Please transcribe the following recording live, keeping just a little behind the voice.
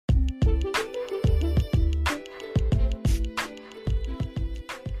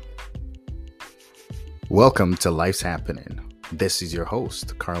Welcome to Life's Happening. This is your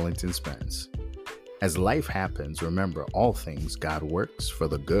host, Carlington Spence. As life happens, remember all things God works for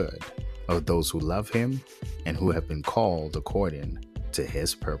the good of those who love Him and who have been called according to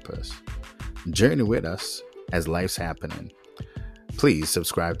His purpose. Journey with us as life's happening. Please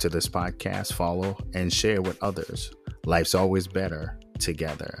subscribe to this podcast, follow, and share with others. Life's always better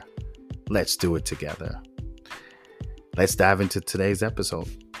together. Let's do it together. Let's dive into today's episode.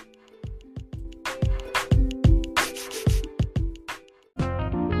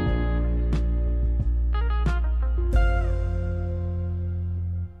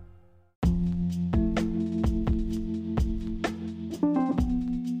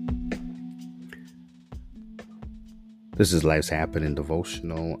 This is Life's Happening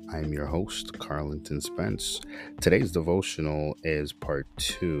Devotional. I'm your host, Carlington Spence. Today's devotional is part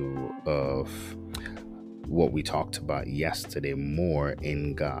 2 of what we talked about yesterday, more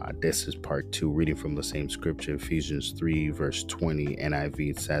in God. This is part 2, reading from the same scripture, Ephesians 3, verse 20, NIV.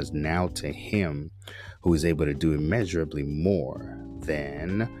 It says, "Now to Him who is able to do immeasurably more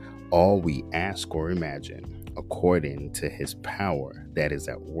than all we ask or imagine, according to His power that is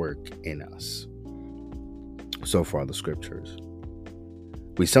at work in us." So far, the scriptures.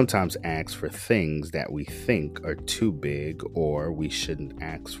 We sometimes ask for things that we think are too big or we shouldn't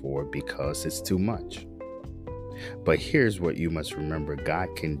ask for because it's too much. But here's what you must remember: God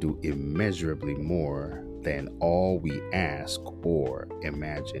can do immeasurably more than all we ask or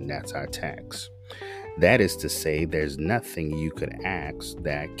imagine. That's our text. That is to say, there's nothing you could ask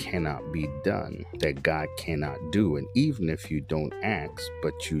that cannot be done, that God cannot do. And even if you don't ask,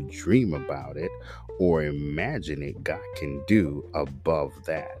 but you dream about it or imagine it, God can do above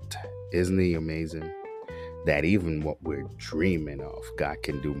that. Isn't He amazing? That even what we're dreaming of, God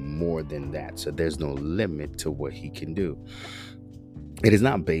can do more than that. So there's no limit to what He can do. It is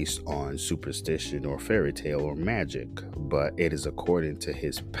not based on superstition or fairy tale or magic, but it is according to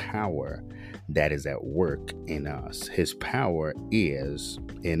His power that is at work in us. His power is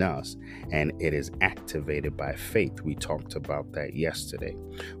in us, and it is activated by faith. We talked about that yesterday.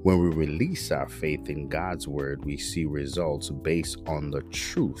 When we release our faith in God's word, we see results based on the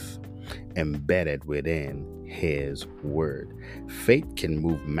truth embedded within His word. Faith can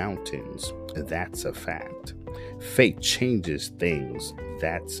move mountains. That's a fact. Faith changes things.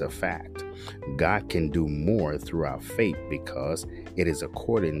 That's a fact. God can do more through our faith because it is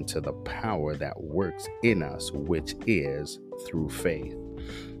according to the power that works in us, which is through faith.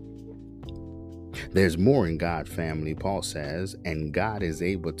 There's more in God, family, Paul says, and God is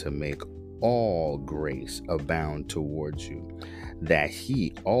able to make all grace abound towards you, that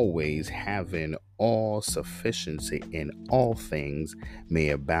He, always having all sufficiency in all things, may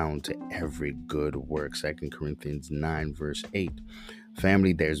abound to every good work. 2 Corinthians 9, verse 8.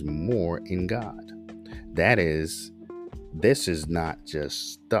 Family, there's more in God. This is not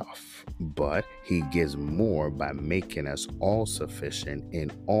just stuff, but He gives more by making us all sufficient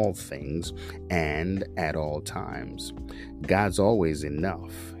in all things and at all times. God's always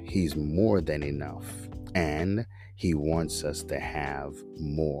enough. He's more than enough. And He wants us to have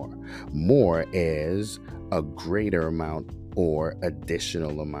more. More is a greater amount or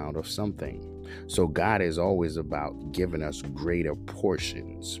additional amount of something. So God is always about giving us greater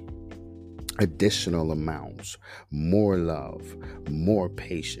portions, additional amounts, more love, more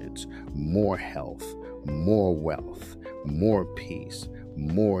patience, more health, more wealth, more peace,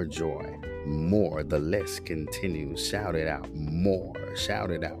 more joy, more. The list continues. Shout it out, more. Shout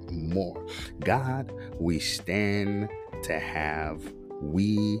it out, more. God, we stand to have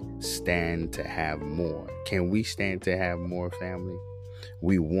more. Can we stand to have more, family?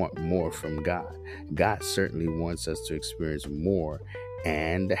 We want more from God. God certainly wants us to experience more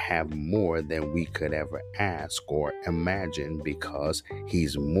and have more than we could ever ask or imagine, because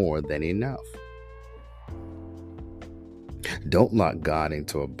He's more than enough. Don't lock God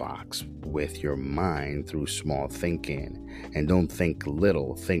into a box with your mind through small thinking. And don't think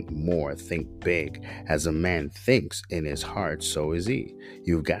little, think more, think big. As a man thinks in his heart, so is he.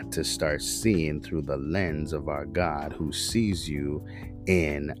 You've got to start seeing through the lens of our God, who sees you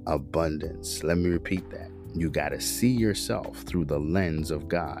in abundance. Let me repeat that. You got to see yourself through the lens of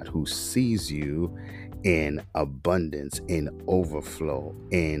God, who sees you in abundance, in overflow,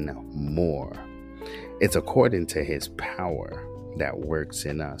 in more. It's according to His power that works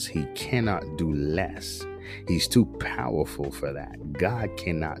in us. He cannot do less. He's too powerful for that. God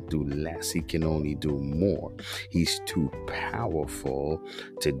cannot do less. He can only do more. He's too powerful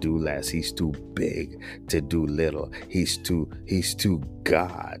to do less. He's too big to do little. He's too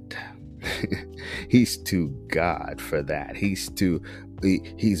God. He's too God for that. He's too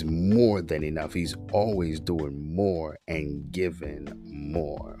He's more than enough. He's always doing more and giving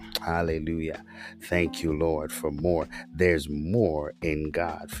more. Hallelujah. Thank you, Lord, for more. There's more in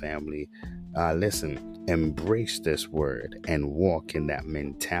God, family. Listen, embrace this word and walk in that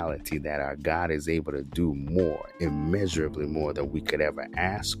mentality that our God is able to do more, immeasurably more than we could ever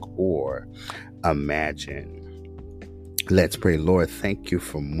ask or imagine. Let's pray. Lord, thank you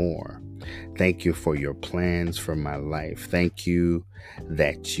for more. Thank you for your plans for my life. Thank you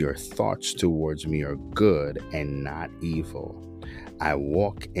that your thoughts towards me are good and not evil. I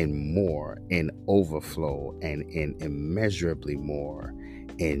walk in more, in overflow, and in immeasurably more.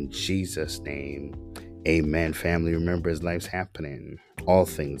 In Jesus' name, amen. Family, remember, as life's happening, all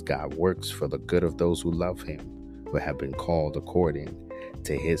things God works for the good of those who love him, who have been called according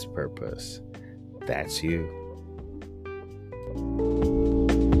to his purpose. That's you.